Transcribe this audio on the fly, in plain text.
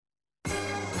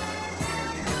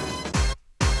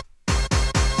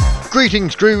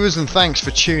Greetings groovers and thanks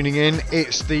for tuning in.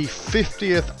 It's the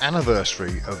 50th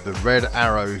anniversary of the Red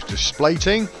Arrow display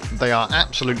team. They are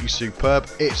absolutely superb.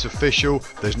 It's official.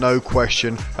 There's no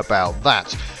question about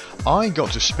that. I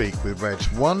got to speak with Reds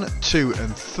 1, 2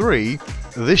 and 3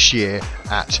 this year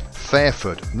at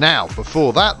Fairford. Now,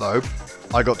 before that though,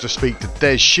 I got to speak to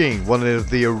Des Sheen, one of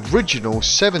the original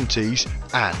 70s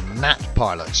and Nat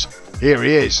pilots. Here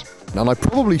he is. And I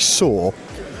probably saw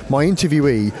my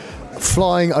interviewee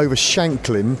flying over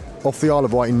Shanklin off the Isle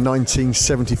of Wight in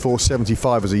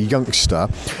 1974-75 as a youngster.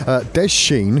 Des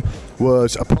Sheen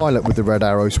was a pilot with the Red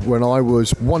Arrows when I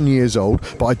was 1 year old,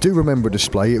 but I do remember a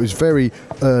display. It was very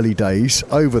early days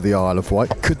over the Isle of Wight.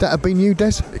 Could that have been you,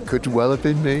 Des? It could well have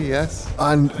been me, yes.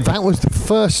 And that was the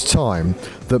first time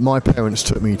that my parents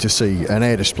took me to see an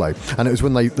air display, and it was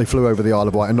when they flew over the Isle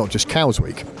of Wight, and not just Cows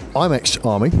Week. I'm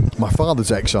ex-Army, my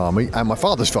father's ex-Army, and my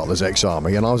father's father's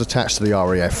ex-Army, and I was attached to the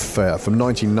RAF from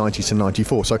 1990 to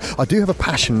 94, so I do have a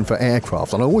passion for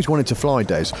aircraft, and I always wanted to fly,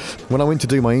 Des. When I went to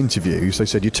do my interviews, they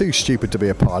said, you're too stupid to be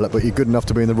a pilot, but you're good enough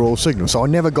to be in the Royal Signal, so I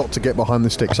never got to get behind the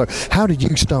stick. So how did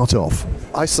you start off?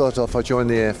 I joined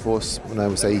the Air Force when I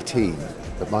was 18,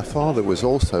 but my father was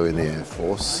also in the Air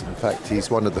Force. In fact, he's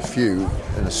one of the few,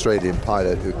 an Australian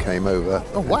pilot who came over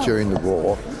during the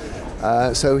war.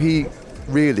 So he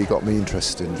really got me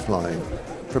interested in flying.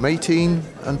 From 18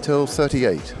 until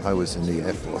 38, I was in the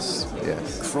Air Force,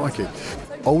 yes. Crikey.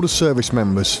 Older service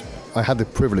members, I had the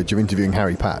privilege of interviewing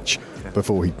Harry Patch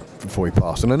before he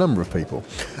passed, and a number of people.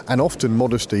 And often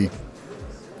modesty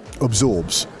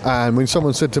absorbs. And when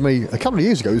someone said to me a couple of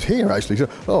years ago, it was here actually, said,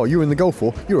 oh, you're in the Gulf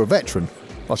War, you're a veteran.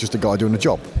 I was just a guy doing a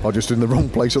job. I was just in the wrong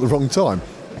place at the wrong time.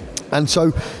 And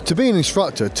so to be an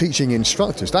instructor, teaching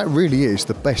instructors, that really is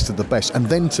the best of the best. And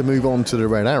then to move on to the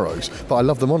Red Arrows. But I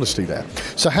love the modesty there.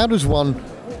 So how does one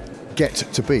get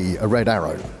to be a Red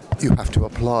Arrow? You have to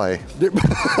apply. You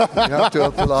have to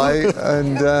apply,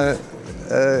 and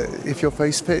if your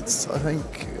face fits, I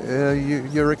think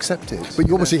you're accepted. But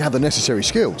you obviously have the necessary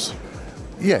skills.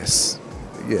 Yes.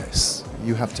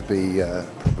 You have to be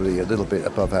probably a little bit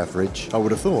above average. I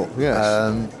would have thought,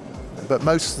 yes. But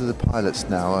most of the pilots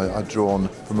now are drawn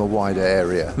from a wider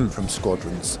area, from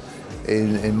squadrons.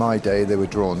 In my day, they were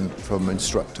drawn from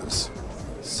instructors.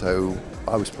 So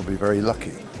I was probably very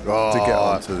lucky to get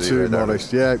onto the too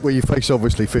modest, yeah. Well, your face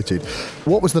obviously fitted.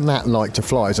 What was the Nat like to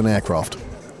fly as an aircraft?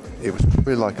 It was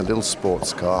probably like a little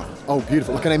sports car. Oh,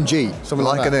 beautiful, like an MG, something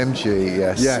like that. An MG,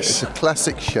 yes. It's a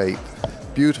classic shape,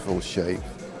 beautiful shape.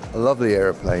 A lovely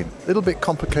aeroplane. A little bit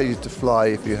complicated to fly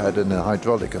if you had a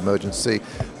hydraulic emergency,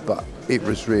 but it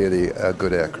was really a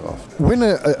good aircraft. When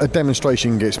a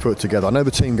demonstration gets put together, I know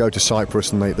the team go to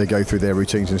Cyprus and they go through their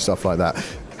routines and stuff like that.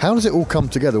 How does it all come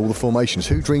together, all the formations?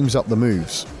 Who dreams up the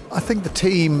moves? I think the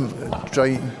team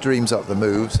dreams up the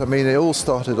moves. I mean, it all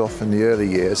started off in the early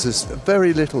years. There's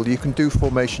very little. You can do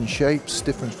formation shapes,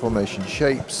 different formation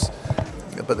shapes,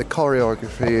 but the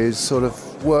choreography is sort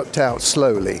of worked out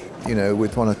slowly,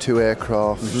 with one or two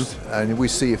aircraft, and we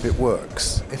see if it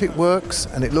works. If it works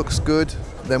and it looks good,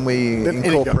 then we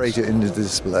incorporate it into the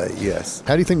display, yes.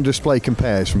 How do you think the display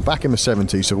compares from back in the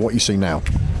 70s to what you see now?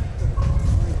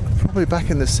 Probably back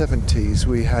in the 70s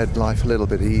we had life a little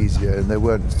bit easier and there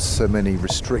weren't so many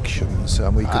restrictions,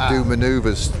 and we could do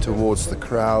manoeuvres towards the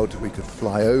crowd, we could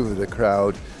fly over the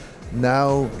crowd.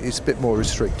 Now it's a bit more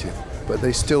restrictive, but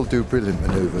they still do brilliant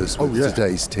manoeuvres with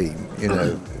today's team,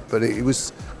 but it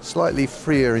was slightly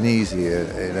freer and easier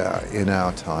in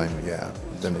our time,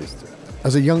 than it is.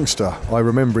 As a youngster, I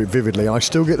remember it vividly. I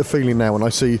still get the feeling now when I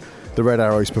see the Red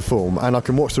Arrows perform, and I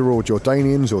can watch the Royal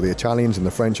Jordanians or the Italians and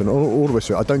the French and all the rest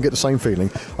of it. I don't get the same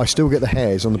feeling. I still get the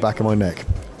hairs on the back of my neck.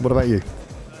 What about you?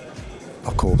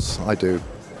 Of course, I do.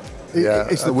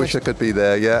 I wish I could be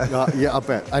there, I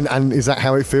bet. And is that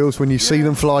how it feels when you see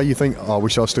them fly? You think, I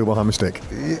wish I was still behind my stick.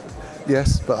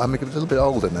 Yes, but I'm a little bit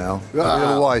older now. I'm a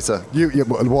little wiser.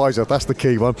 Wiser, that's the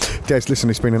key one. Des, listen,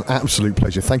 it's been an absolute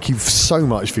pleasure. Thank you so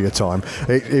much for your time.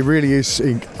 It really is.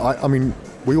 I mean,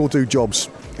 we all do jobs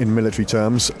in military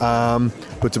terms,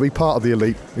 but to be part of the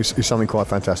elite is something quite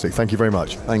fantastic. Thank you very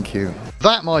much. Thank you.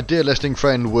 That, my dear listening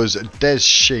friend, was Des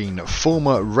Sheen,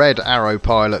 former Red Arrow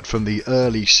pilot from the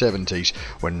early 70s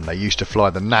when they used to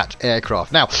fly the Nat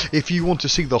aircraft. Now, if you want to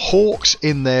see the Hawks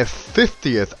in their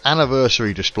 50th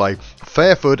anniversary display,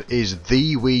 Fairford is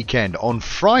the weekend. On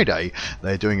Friday,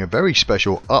 they're doing a very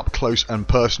special up close and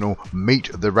personal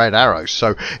Meet the Red Arrows.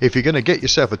 So if you're going to get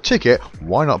yourself a ticket,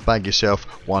 why not bag yourself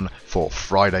one for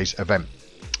Friday's event?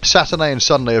 Saturday and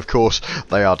Sunday, of course,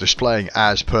 they are displaying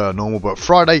as per normal, but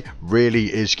Friday really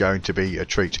is going to be a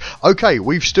treat. Okay,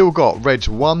 we've still got Reds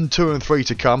 1, 2 and 3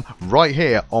 to come right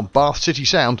here on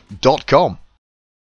BathCitySound.com.